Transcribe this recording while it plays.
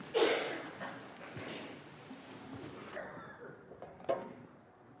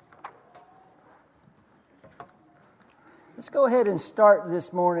Let's go ahead and start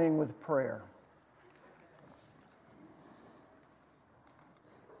this morning with prayer.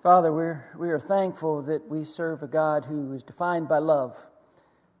 Father, we are thankful that we serve a God who is defined by love.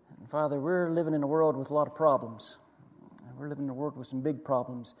 And Father, we're living in a world with a lot of problems. We're living in a world with some big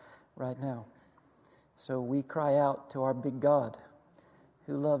problems right now. So we cry out to our big God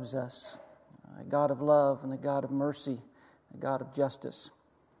who loves us, a God of love and a God of mercy, a God of justice.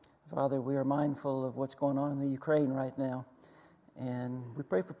 Father, we are mindful of what's going on in the Ukraine right now, and we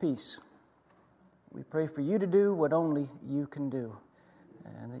pray for peace. We pray for you to do what only you can do,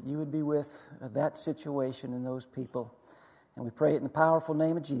 and that you would be with that situation and those people. And we pray it in the powerful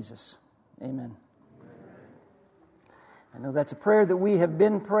name of Jesus. Amen. I know that's a prayer that we have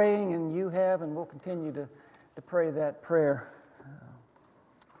been praying, and you have, and we'll continue to pray that prayer,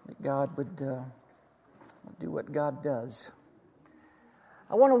 that God would do what God does.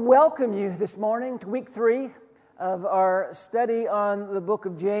 I want to welcome you this morning to week 3 of our study on the book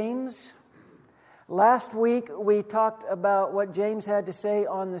of James. Last week we talked about what James had to say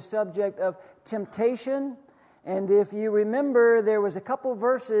on the subject of temptation. And if you remember, there was a couple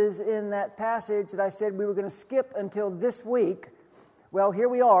verses in that passage that I said we were going to skip until this week. Well, here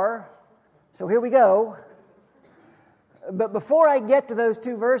we are. So here we go. But before I get to those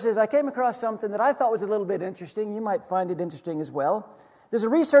 2 verses, I came across something that I thought was a little bit interesting. You might find it interesting as well. There's a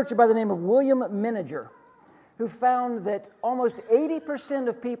researcher by the name of William Mininger who found that almost 80%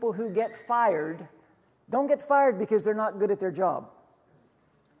 of people who get fired don't get fired because they're not good at their job.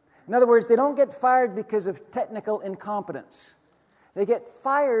 In other words, they don't get fired because of technical incompetence. They get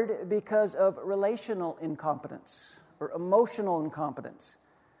fired because of relational incompetence or emotional incompetence.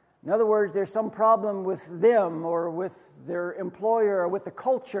 In other words, there's some problem with them or with their employer or with the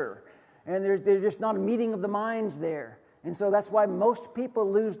culture, and there's just not a meeting of the minds there. And so that's why most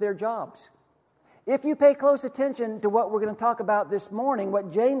people lose their jobs. If you pay close attention to what we're going to talk about this morning,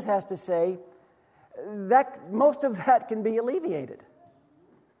 what James has to say, that most of that can be alleviated.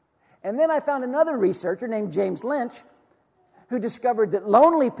 And then I found another researcher named James Lynch who discovered that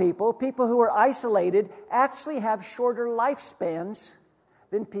lonely people who are isolated, actually have shorter lifespans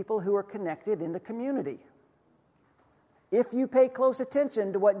than people who are connected in the community. If you pay close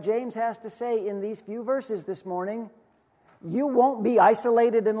attention to what James has to say in these few verses this morning, you won't be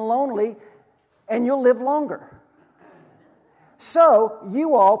isolated and lonely, and you'll live longer. So,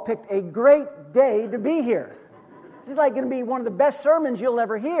 you all picked a great day to be here. This is like going to be one of the best sermons you'll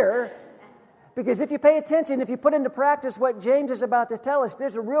ever hear, because if you pay attention, if you put into practice what James is about to tell us,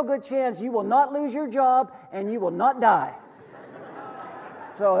 there's a real good chance you will not lose your job and you will not die.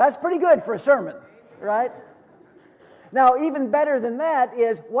 So that's pretty good for a sermon, right? Now, even better than that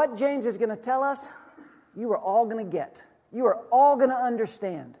is what James is going to tell us, you are all going to get. You are all going to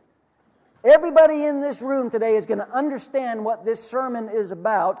understand. Everybody in this room today is going to understand what this sermon is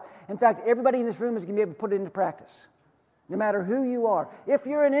about. In fact, everybody in this room is going to be able to put it into practice, no matter who you are. If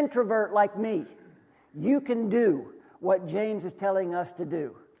you're an introvert like me, you can do what James is telling us to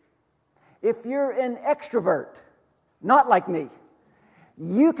do. If you're an extrovert, not like me,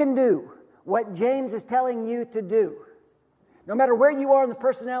 you can do what James is telling you to do. No matter where you are on the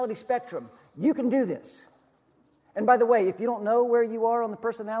personality spectrum, you can do this. And by the way, if you don't know where you are on the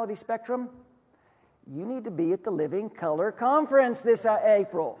personality spectrum, you need to be at the Living Color Conference this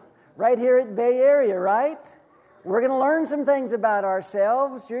April, right here at Bay Area, right? We're going to learn some things about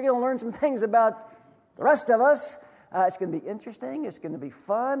ourselves. You're going to learn some things about the rest of us. It's going to be interesting. It's going to be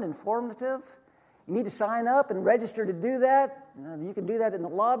fun, informative. You need to sign up and register to do that. You can do that in the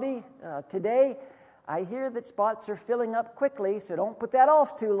lobby today. I hear that spots are filling up quickly, so don't put that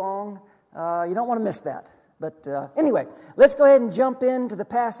off too long. You don't want to miss that. But anyway, let's go ahead and jump into the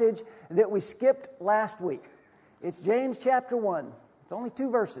passage that we skipped last week. It's James chapter 1. It's only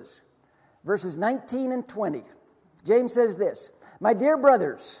 2 verses. Verses 19 and 20. James says this, "My dear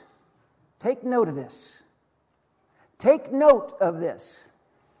brothers, take note of this. Take note of this."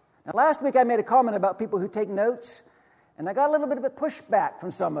 Now, last week I made a comment about people who take notes, and I got a little bit of a pushback from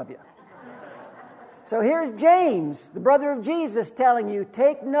some of you. So here's James, the brother of Jesus, telling you,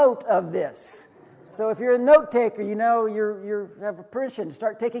 take note of this. So if you're a note taker, you know you have permission to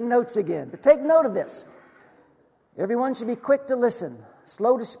start taking notes again. But take note of this. Everyone should be quick to listen,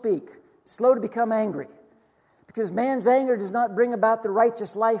 slow to speak, slow to become angry, because man's anger does not bring about the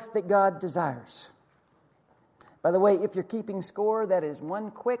righteous life that God desires. By the way, if you're keeping score, that is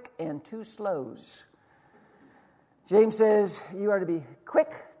 1 quick and 2 slows. James says you are to be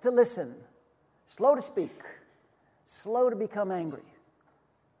quick to listen, slow to speak, slow to become angry.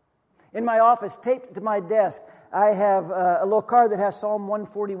 In my office, taped to my desk, I have a little card that has Psalm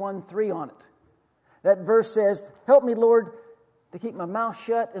 141:3 on it. That verse says, help me, Lord, to keep my mouth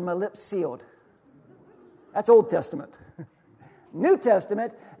shut and my lips sealed. That's Old Testament. New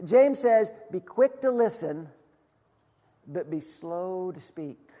Testament, James says, be quick to listen, but be slow to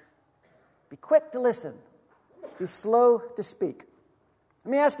speak. Be quick to listen. Be slow to speak.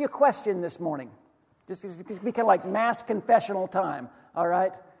 Let me ask you a question this morning. Just be kind of like mass confessional time, all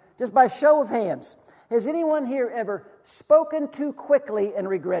right? Just by show of hands. Has anyone here ever spoken too quickly and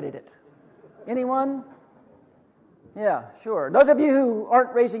regretted it? Anyone? Yeah, sure. Those of you who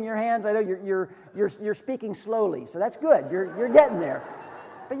aren't raising your hands, I know you're speaking slowly, so that's good. You're getting there.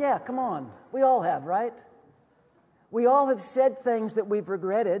 But yeah, come on. We all have, right? We all have said things that we've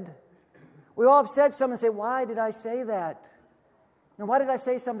regretted. We all have said something and say, why did I say that? And why did I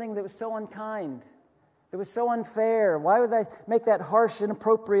say something that was so unkind? That was so unfair? Why would I make that harsh,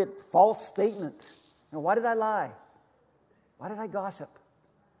 inappropriate, false statement? Why did I lie? Why did I gossip?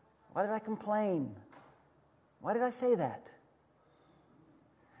 Why did I complain? Why did I say that?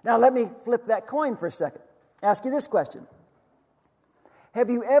 Now let me flip that coin for a second. Ask you this question. Have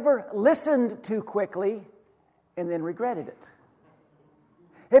you ever listened too quickly and then regretted it?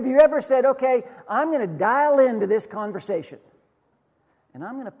 Have you ever said, okay, I'm going to dial into this conversation and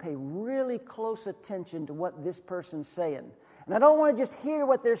I'm going to pay really close attention to what this person's saying. And I don't want to just hear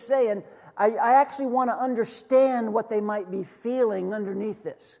what they're saying. I actually want to understand what they might be feeling underneath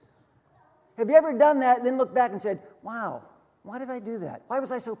this. Have you ever done that and then looked back and said, wow, why did I do that? Why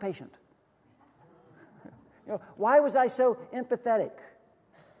was I so patient? Why was I so empathetic?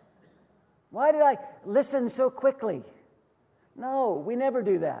 Why did I listen so quickly? No, we never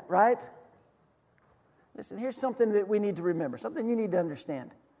do that, right? Listen, here's something that we need to remember, something you need to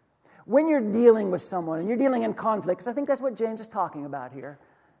understand. When you're dealing with someone and you're dealing in conflict, because I think that's what James is talking about here.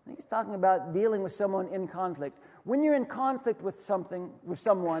 I think he's talking about dealing with someone in conflict. When you're in conflict with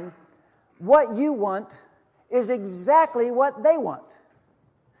someone, what you want is exactly what they want.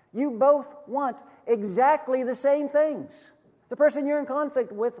 You both want exactly the same things. The person you're in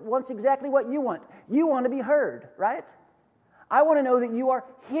conflict with wants exactly what you want. You want to be heard, right? I want to know that you are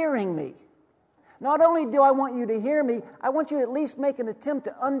hearing me. Not only do I want you to hear me, I want you to at least make an attempt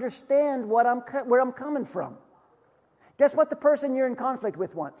to understand where I'm coming from. Guess what the person you're in conflict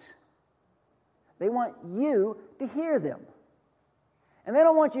with wants? They want you to hear them. And they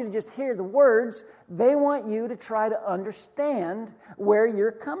don't want you to just hear the words. They want you to try to understand where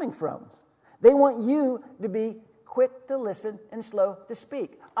you're coming from. They want you to be quick to listen and slow to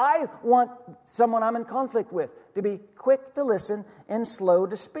speak. I want someone I'm in conflict with to be quick to listen and slow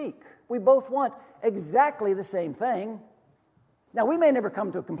to speak. We both want exactly the same thing. Now, we may never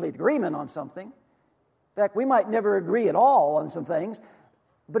come to a complete agreement on something. In fact, we might never agree at all on some things,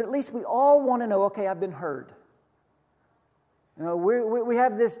 but at least we all want to know, okay, I've been heard. We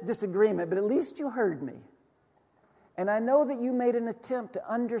have this disagreement, but at least you heard me. And I know that you made an attempt to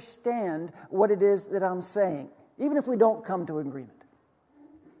understand what it is that I'm saying, even if we don't come to agreement.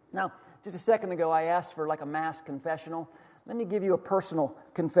 Now, just a second ago, I asked for like a mass confessional. Let me give you a personal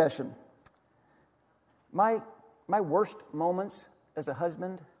confession. My worst moments as a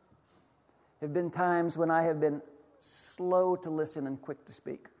husband have been times when I have been slow to listen and quick to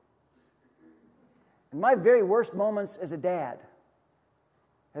speak. And my very worst moments as a dad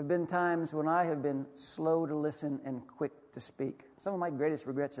have been times when I have been slow to listen and quick to speak. Some of my greatest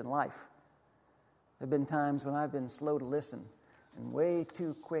regrets in life have been times when I've been slow to listen and way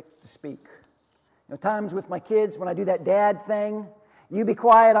too quick to speak. Times with my kids when I do that dad thing. You be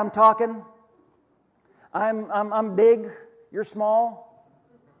quiet, I'm talking. I'm big, you're small.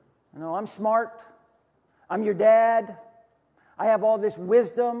 I'm smart. I'm your dad. I have all this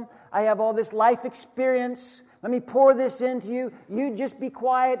wisdom. I have all this life experience. Let me pour this into you. You just be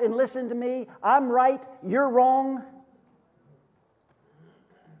quiet and listen to me. I'm right. You're wrong.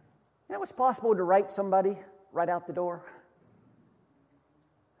 You know it's possible to write somebody right out the door?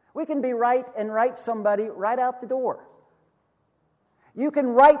 We can be right and write somebody right out the door. You can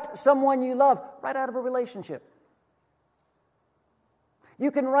write someone you love right out of a relationship.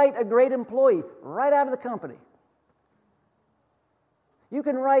 You can write a great employee right out of the company. You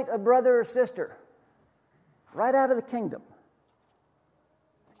can write a brother or sister right out of the kingdom.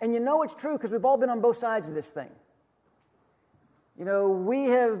 And you know it's true because we've all been on both sides of this thing. We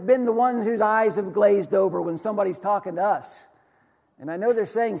have been the ones whose eyes have glazed over when somebody's talking to us. And I know they're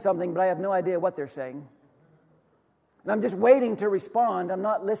saying something, but I have no idea what they're saying. And I'm just waiting to respond. I'm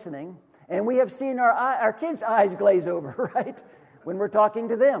not listening. And we have seen our kids' eyes glaze over, right? When we're talking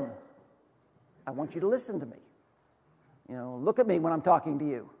to them. I want you to listen to me. Look at me when I'm talking to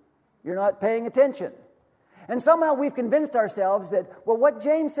you. You're not paying attention. And somehow we've convinced ourselves that, well, what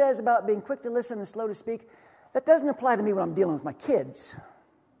James says about being quick to listen and slow to speak, that doesn't apply to me when I'm dealing with my kids.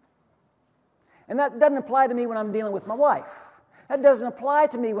 And that doesn't apply to me when I'm dealing with my wife. That doesn't apply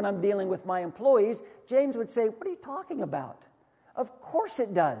to me when I'm dealing with my employees. James would say, what are you talking about? Of course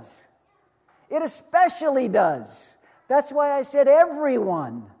it does. It especially does. That's why I said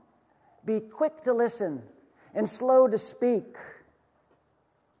everyone be quick to listen and slow to speak.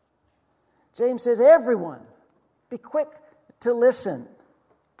 James says everyone be quick to listen.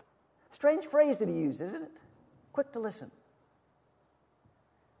 Strange phrase that he used, isn't it? Quick to listen.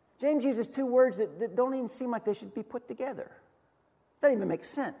 James uses two words that don't even seem like they should be put together. Doesn't even make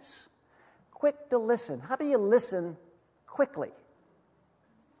sense. Quick to listen. How do you listen quickly?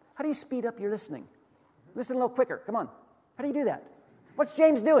 How do you speed up your listening? Listen a little quicker. Come on. How do you do that? What's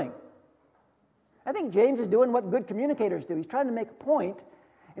James doing? I think James is doing what good communicators do. He's trying to make a point,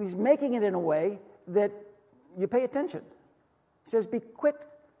 and he's making it in a way that you pay attention. He says, be quick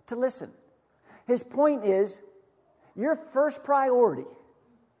to listen. His point is, your first priority,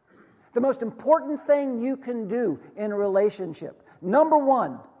 the most important thing you can do in a relationship, number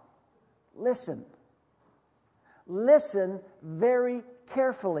one, listen. Listen very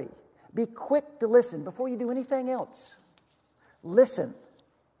carefully. Be quick to listen before you do anything else. Listen.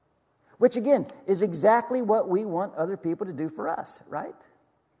 Which again is exactly what we want other people to do for us, right?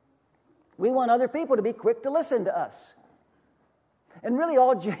 We want other people to be quick to listen to us. And really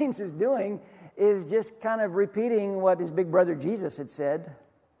all James is doing is just kind of repeating what his big brother Jesus had said.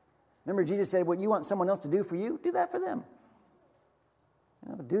 Remember, Jesus said, what you want someone else to do for you, do that for them.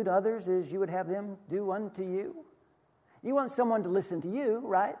 Do to others as you would have them do unto you. You want someone to listen to you,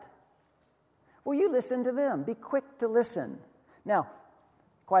 right? Well, you listen to them. Be quick to listen. Now,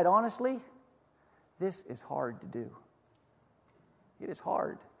 quite honestly, this is hard to do. It is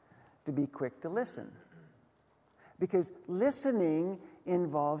hard to be quick to listen. Because listening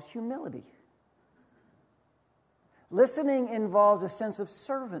involves humility. Listening involves a sense of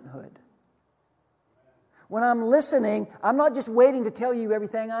servanthood. When I'm listening, I'm not just waiting to tell you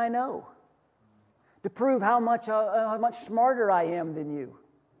everything I know, to prove how much smarter I am than you.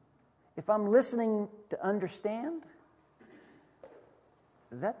 If I'm listening to understand,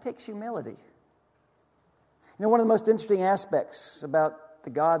 that takes humility. You know, one of the most interesting aspects about the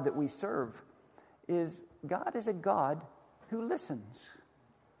God that we serve is God is a God who listens.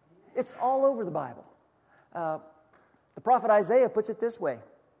 It's all over the Bible. The prophet Isaiah puts it this way: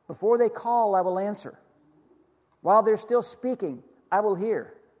 before they call, I will answer. While they're still speaking, I will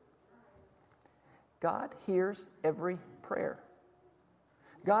hear. God hears every prayer.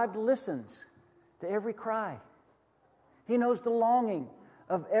 God listens to every cry. He knows the longing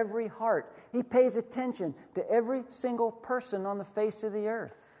of every heart. He pays attention to every single person on the face of the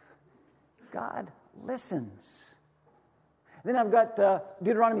earth. God listens. Then I've got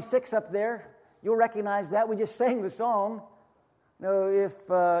Deuteronomy 6 up there. You'll recognize that. We just sang the song. You know, if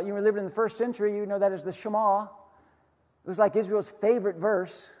you were living in the first century, you know that is the Shema. It was like Israel's favorite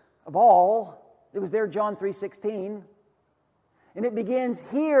verse of all. It was there, John 3:16. And it begins,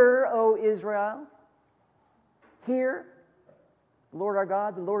 "Hear, O Israel, hear, the Lord our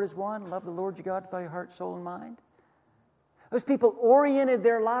God, the Lord is one. Love the Lord your God with all your heart, soul, and mind." Those people oriented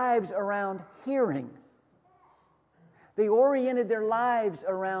their lives around hearing. They oriented their lives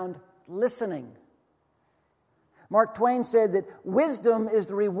around listening. Mark Twain said that wisdom is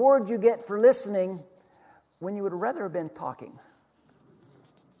the reward you get for listening when you would rather have been talking.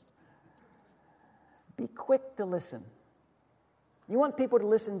 Be quick to listen. You want people to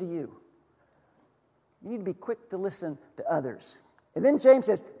listen to you. You need to be quick to listen to others. And then James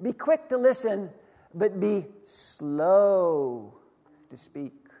says, be quick to listen, but be slow to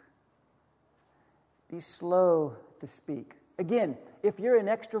speak. Be slow to speak. Again, if you're an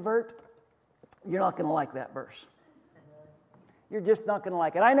extrovert, you're not going to like that verse. You're just not going to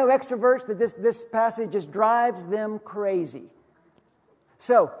like it. I know extroverts that this passage just drives them crazy.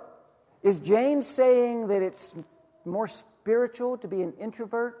 So, is James saying that it's more spiritual to be an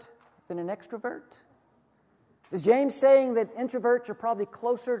introvert than an extrovert? Is James saying that introverts are probably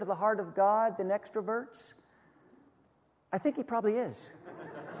closer to the heart of God than extroverts? I think he probably is.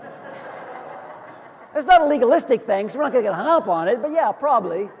 It's not a legalistic thing, so we're not going to get hung up on it, but yeah,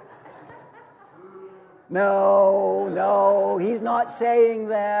 probably. No, he's not saying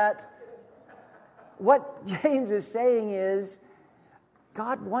that. What James is saying is,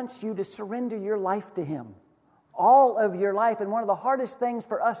 God wants you to surrender your life to Him. All of your life. And one of the hardest things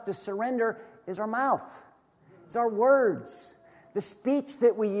for us to surrender is our mouth. It's our words. The speech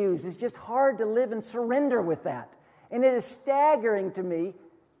that we use is just hard to live and surrender with that. And it is staggering to me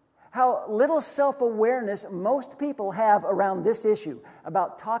How little self-awareness most people have around this issue,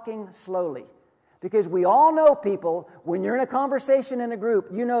 about talking slowly. Because we all know people, when you're in a conversation in a group,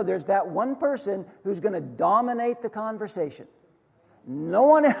 you know there's that one person who's going to dominate the conversation. No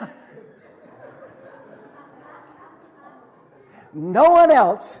one else. No one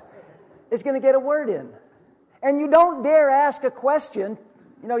else is going to get a word in. And you don't dare ask a question.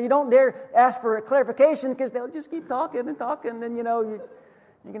 You don't dare ask for a clarification because they'll just keep talking and talking, and you're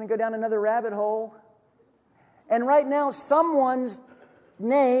going to go down another rabbit hole. And right now, someone's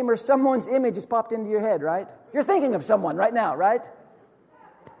name or someone's image has popped into your head, right? You're thinking of someone right now, right?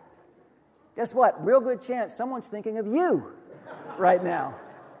 Guess what? Real good chance someone's thinking of you right now.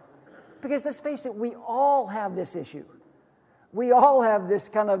 Because let's face it, we all have this issue. We all have this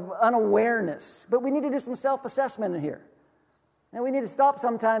kind of unawareness. But we need to do some self-assessment in here. And we need to stop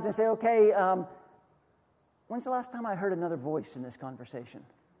sometimes and say, okay, when's the last time I heard another voice in this conversation?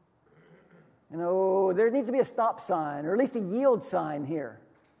 There needs to be a stop sign, or at least a yield sign here.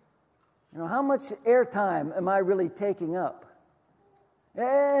 How much airtime am I really taking up?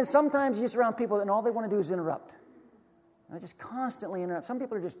 And sometimes you're around people and all they want to do is interrupt. And they just constantly interrupt. Some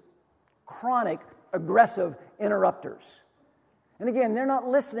people are just chronic, aggressive interrupters. And again, they're not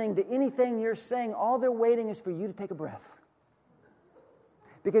listening to anything you're saying. All they're waiting is for you to take a breath.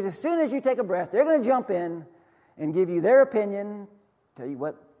 Because as soon as you take a breath, they're going to jump in and give you their opinion, tell you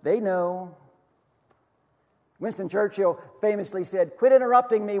what they know. Winston Churchill famously said, "Quit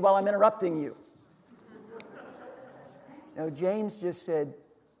interrupting me while I'm interrupting you." James just said,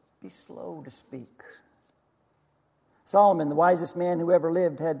 be slow to speak. Solomon, the wisest man who ever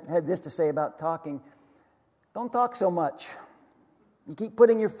lived, had this to say about talking. Don't talk so much. You keep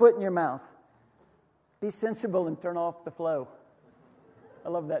putting your foot in your mouth. Be sensible and turn off the flow. I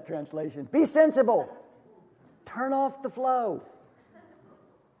love that translation. Be sensible. Turn off the flow.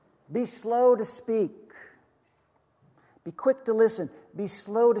 Be slow to speak. Be quick to listen. Be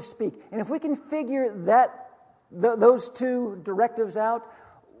slow to speak. And if we can figure those two directives out,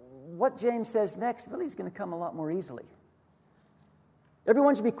 what James says next really is going to come a lot more easily.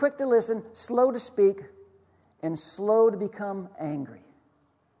 Everyone should be quick to listen, slow to speak, and slow to become angry.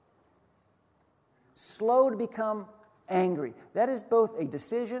 Slow to become angry. That is both a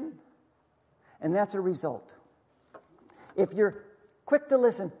decision and that's a result. If you're quick to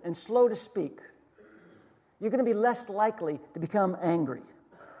listen and slow to speak, you're going to be less likely to become angry.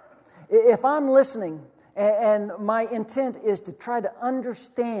 If I'm listening and my intent is to try to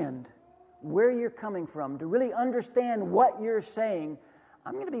understand where you're coming from, to really understand what you're saying,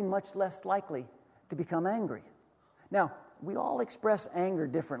 I'm going to be much less likely to become angry. Now, we all express anger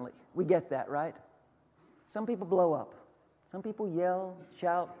differently. We get that, right? Some people blow up. Some people yell,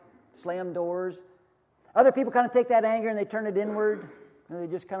 shout, slam doors. Other people kind of take that anger and they turn it inward. They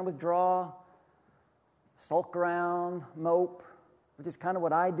just kind of withdraw, sulk around, mope, which is kind of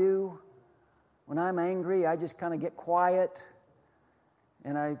what I do. When I'm angry, I just kind of get quiet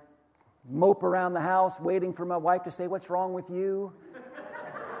and I mope around the house waiting for my wife to say, "What's wrong with you?"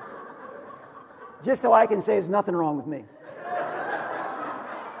 Just so I can say, "There's nothing wrong with me."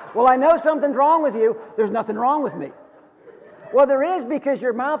 Well, I know something's wrong with you. There's nothing wrong with me. Well, there is, because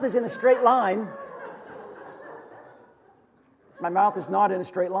your mouth is in a straight line. My mouth is not in a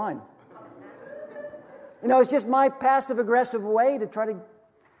straight line. It's just my passive-aggressive way to try to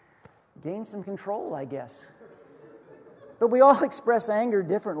gain some control, I guess. But we all express anger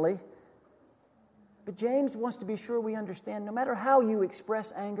differently. But James wants to be sure we understand, no matter how you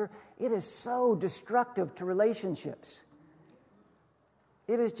express anger, it is so destructive to relationships.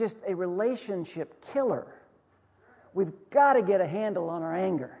 It is just a relationship killer. We've got to get a handle on our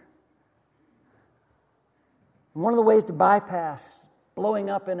anger. And one of the ways to bypass blowing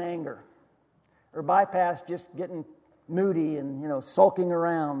up in anger, or bypass just getting moody and sulking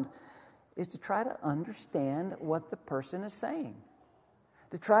around, is to try to understand what the person is saying.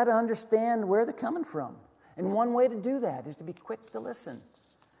 To try to understand where they're coming from. And one way to do that is to be quick to listen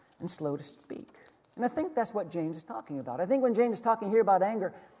and slow to speak. And I think that's what James is talking about. I think when James is talking here about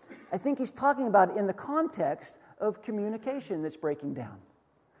anger, I think he's talking about it in the context of communication that's breaking down.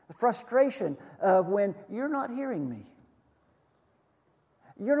 The frustration of when you're not hearing me.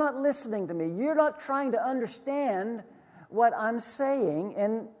 You're not listening to me. You're not trying to understand what I'm saying,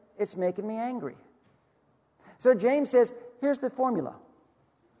 and it's making me angry. So James says, here's the formula.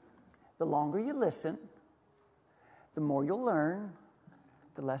 The longer you listen, the more you'll learn,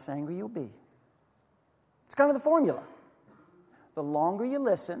 the less angry you'll be. It's kind of the formula. The longer you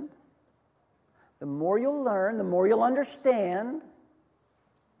listen, the more you'll learn, the more you'll understand,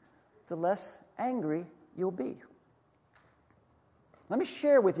 the less angry you'll be. Let me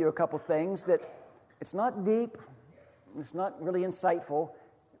share with you a couple things that it's not deep, it's not really insightful,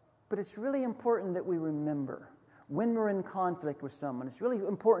 but it's really important that we remember when we're in conflict with someone. It's really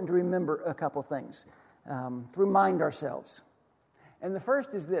important to remember a couple things, to remind ourselves. And the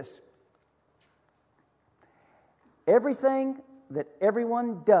first is this: everything that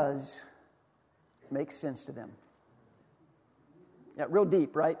everyone does makes sense to them. Yeah, real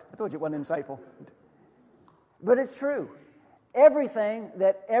deep, right? I told you it wasn't insightful. But it's true. Everything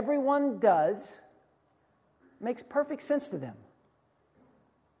that everyone does makes perfect sense to them.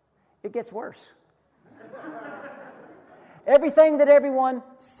 It gets worse. Everything that everyone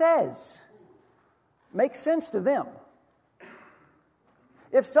says makes sense to them.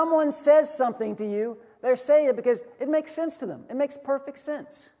 If someone says something to you, they're saying it because it makes sense to them. It makes perfect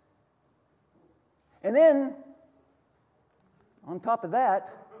sense. And then, on top of that,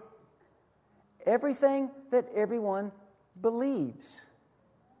 everything that everyone believes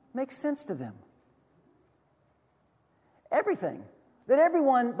makes sense to them. Everything that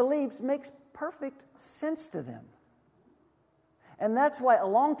everyone believes makes perfect sense to them. And that's why a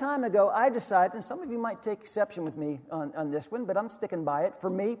long time ago I decided, and some of you might take exception with me on this one, but I'm sticking by it. For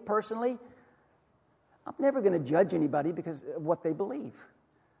me personally, I'm never going to judge anybody because of what they believe.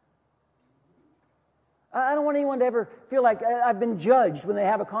 I don't want anyone to ever feel like I've been judged when they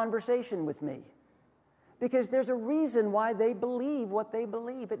have a conversation with me. Because there's a reason why they believe what they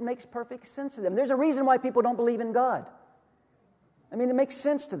believe. It makes perfect sense to them. There's a reason why people don't believe in God. I mean, it makes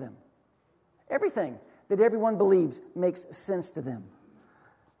sense to them. Everything that everyone believes makes sense to them.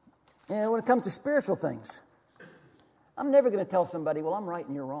 And when it comes to spiritual things, I'm never going to tell somebody, well, I'm right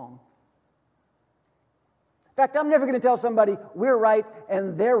and you're wrong. In fact, I'm never going to tell somebody, we're right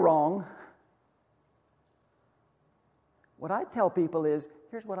and they're wrong. What I tell people is,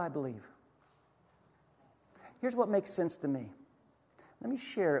 here's what I believe. Here's what makes sense to me. Let me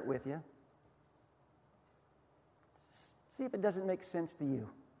share it with you. See if it doesn't make sense to you.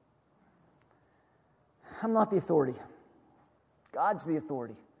 I'm not the authority. God's the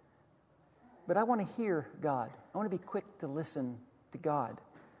authority. But I want to hear God. I want to be quick to listen to God.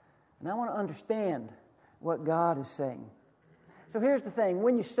 And I want to understand what God is saying. So here's the thing.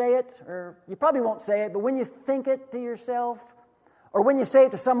 When you say it, or you probably won't say it, but when you think it to yourself, or when you say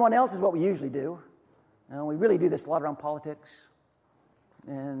it to someone else, is what we usually do. We really do this a lot around politics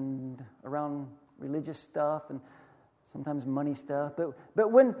and around religious stuff and sometimes money stuff.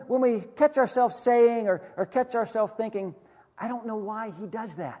 But when we catch ourselves saying or catch ourselves thinking, I don't know why he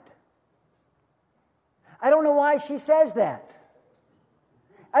does that. I don't know why she says that.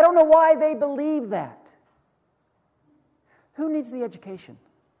 I don't know why they believe that. Who needs the education?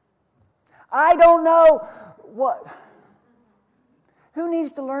 I don't know what. Who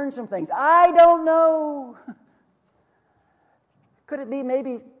needs to learn some things? I don't know. Could it be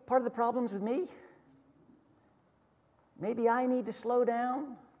maybe part of the problems with me? Maybe I need to slow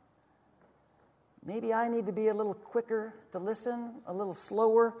down. Maybe I need to be a little quicker to listen, a little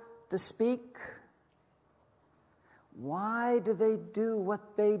slower to speak. Why do they do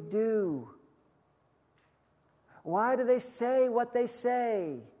what they do? Why do they say what they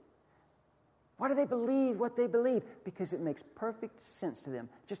say? Why do they believe what they believe? Because it makes perfect sense to them.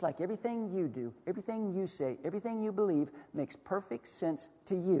 Just like everything you do, everything you say, everything you believe makes perfect sense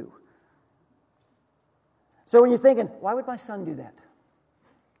to you. So when you're thinking, why would my son do that?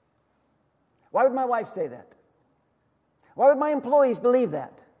 Why would my wife say that? Why would my employees believe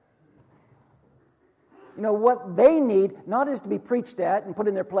that? You know, what they need not is to be preached at and put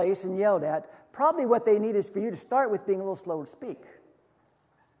in their place and yelled at. Probably what they need is for you to start with being a little slower to speak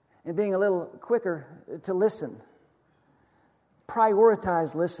and being a little quicker to listen.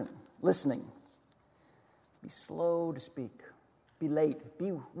 Prioritize listening. Be slow to speak. Be late.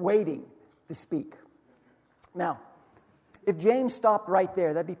 Be waiting to speak. Now, if James stopped right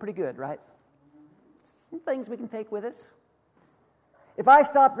there, that'd be pretty good, right? Some things we can take with us. If I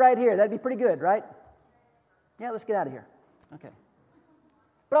stopped right here, that'd be pretty good, right? Yeah, let's get out of here. Okay.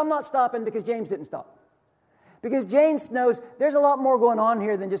 But I'm not stopping because James didn't stop. Because James knows there's a lot more going on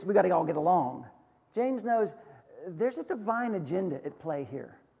here than just we got to all get along. James knows there's a divine agenda at play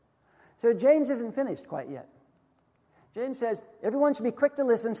here. So James isn't finished quite yet. James says everyone should be quick to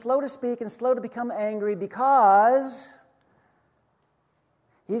listen, slow to speak, and slow to become angry, because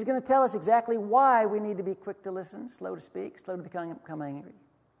he's going to tell us exactly why we need to be quick to listen, slow to speak, slow to become angry.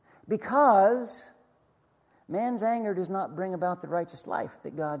 Because man's anger does not bring about the righteous life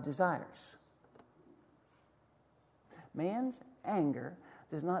that God desires. Man's anger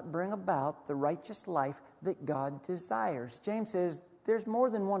does not bring about the righteous life that God desires. James says there's more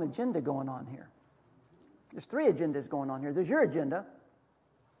than one agenda going on here. There's three agendas going on here. There's your agenda,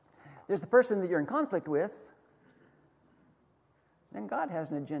 there's the person that you're in conflict with, then God has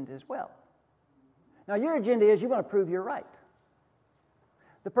an agenda as well. Now, your agenda is you want to prove you're right.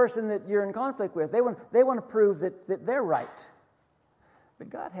 The person that you're in conflict with, they want to prove that they're right. But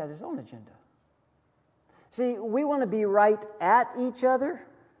God has His own agenda. See, we want to be right at each other.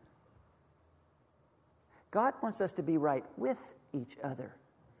 God wants us to be right with each other.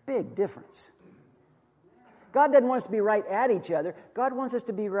 Big difference. God doesn't want us to be right at each other. God wants us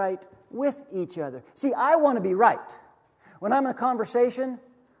to be right with each other. See, I want to be right. When I'm in a conversation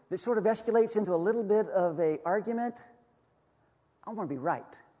that sort of escalates into a little bit of an argument, I want to be right.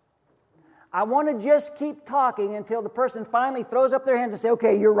 I want to just keep talking until the person finally throws up their hands and say,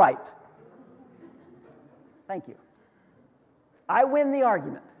 okay, you're right. Thank you. I win the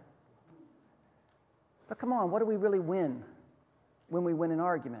argument. But come on, what do we really win when we win an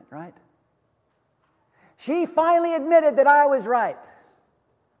argument, right? She finally admitted that I was right.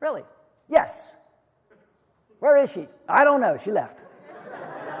 Really? Yes. Where is she? I don't know. She left.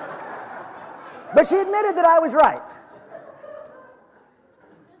 But she admitted that I was right.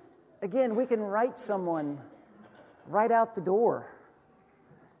 Again, we can write someone right out the door.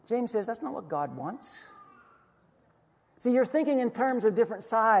 James says that's not what God wants. See, you're thinking in terms of different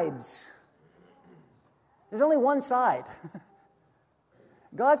sides. There's only one side.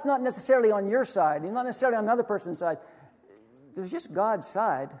 God's not necessarily on your side. He's not necessarily on another person's side. There's just God's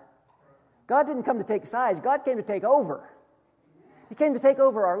side. God didn't come to take sides. God came to take over. He came to take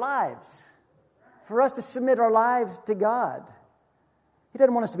over our lives, for us to submit our lives to God. He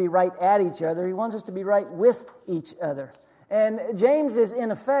doesn't want us to be right at each other. He wants us to be right with each other. And James is,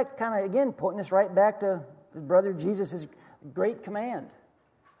 in effect, kind of, again, pointing us right back to his brother Jesus' great command.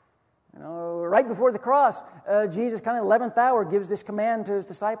 You know, right before the cross, Jesus, kind of 11th hour, gives this command to his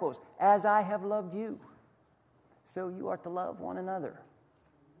disciples. As I have loved you, so you are to love one another.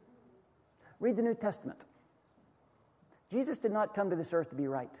 Read the New Testament. Jesus did not come to this earth to be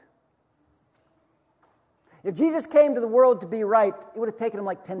right. If Jesus came to the world to be right, it would have taken him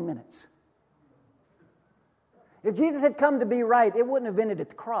like 10 minutes. If Jesus had come to be right, it wouldn't have ended at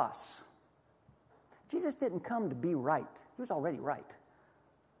the cross. Jesus didn't come to be right. He was already right.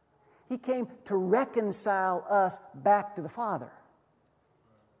 He came to reconcile us back to the Father.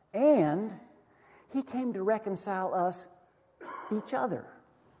 And He came to reconcile us to each other.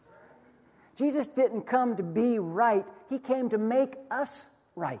 Jesus didn't come to be right. He came to make us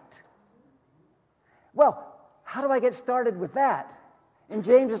right. Well, how do I get started with that? And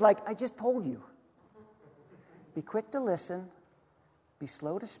James is like, I just told you. Be quick to listen. Be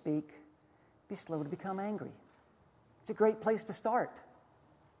slow to speak. Be slow to become angry. It's a great place to start.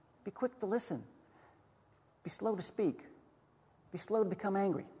 Be quick to listen. Be slow to speak. Be slow to become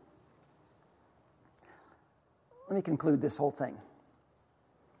angry. Let me conclude this whole thing.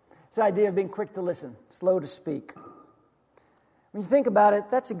 This idea of being quick to listen, slow to speak. When you think about it,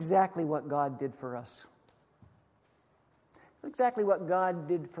 that's exactly what God did for us. Exactly what God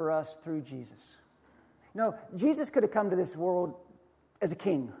did for us through Jesus. You know, Jesus could have come to this world as a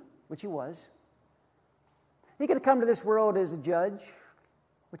king, which He was. He could have come to this world as a judge,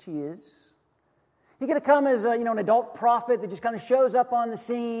 which He is. He could have come as an adult prophet that just kind of shows up on the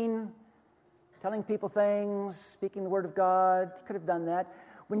scene, telling people things, speaking the Word of God. He could have done that.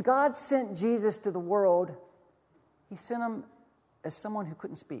 When God sent Jesus to the world, He sent Him as someone who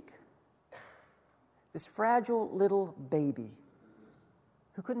couldn't speak. This fragile little baby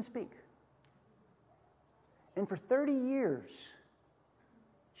who couldn't speak. And for 30 years,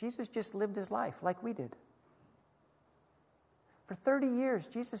 Jesus just lived His life like we did. For 30 years,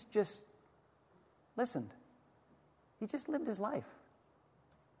 Jesus just listened. He just lived His life.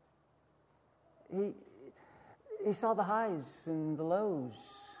 He saw the highs and the lows,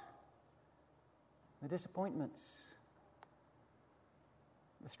 the disappointments,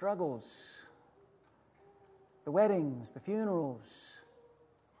 the struggles, the weddings, the funerals.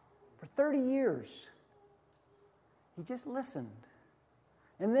 For 30 years, He just listened.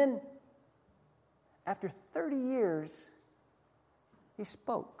 And then, after 30 years, He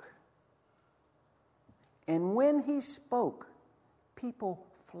spoke. And when He spoke, people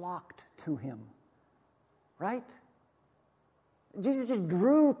flocked to Him. Right? Jesus just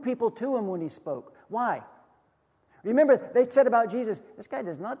drew people to Him when He spoke. Why? Remember, they said about Jesus, this guy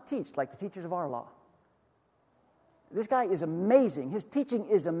does not teach like the teachers of our law. This guy is amazing. His teaching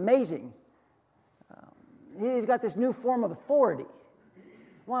is amazing. He's got this new form of authority.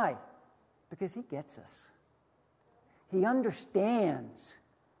 Why? Because He gets us. He understands.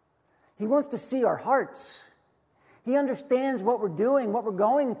 He wants to see our hearts. He understands what we're doing, what we're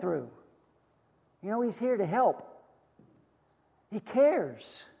going through. You know, He's here to help. He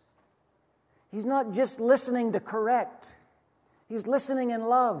cares. He's not just listening to correct. He's listening in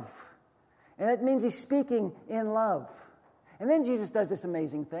love. And that means he's speaking in love. And then Jesus does this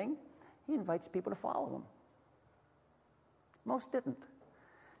amazing thing. He invites people to follow him. Most didn't,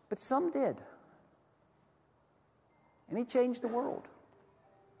 but some did. And he changed the world.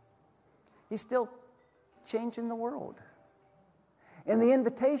 He's still changing the world. And the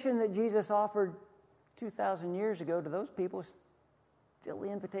invitation that Jesus offered 2,000 years ago to those people is still the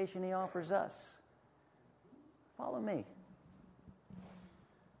invitation he offers us. Follow me.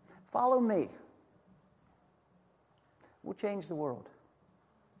 Follow me. We'll change the world.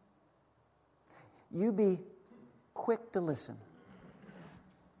 You be quick to listen.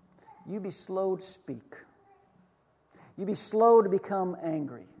 You be slow to speak. You be slow to become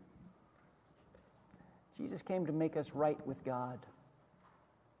angry. Jesus came to make us right with God.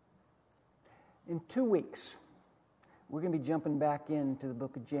 In 2 weeks, we're going to be jumping back into the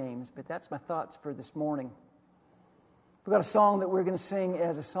book of James, but that's my thoughts for this morning. We've got a song that we're going to sing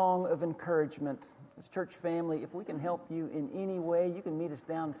as a song of encouragement. As church family, if we can help you in any way, you can meet us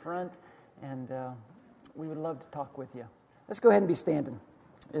down front, and we would love to talk with you. Let's go ahead and be standing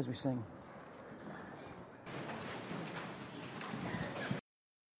as we sing.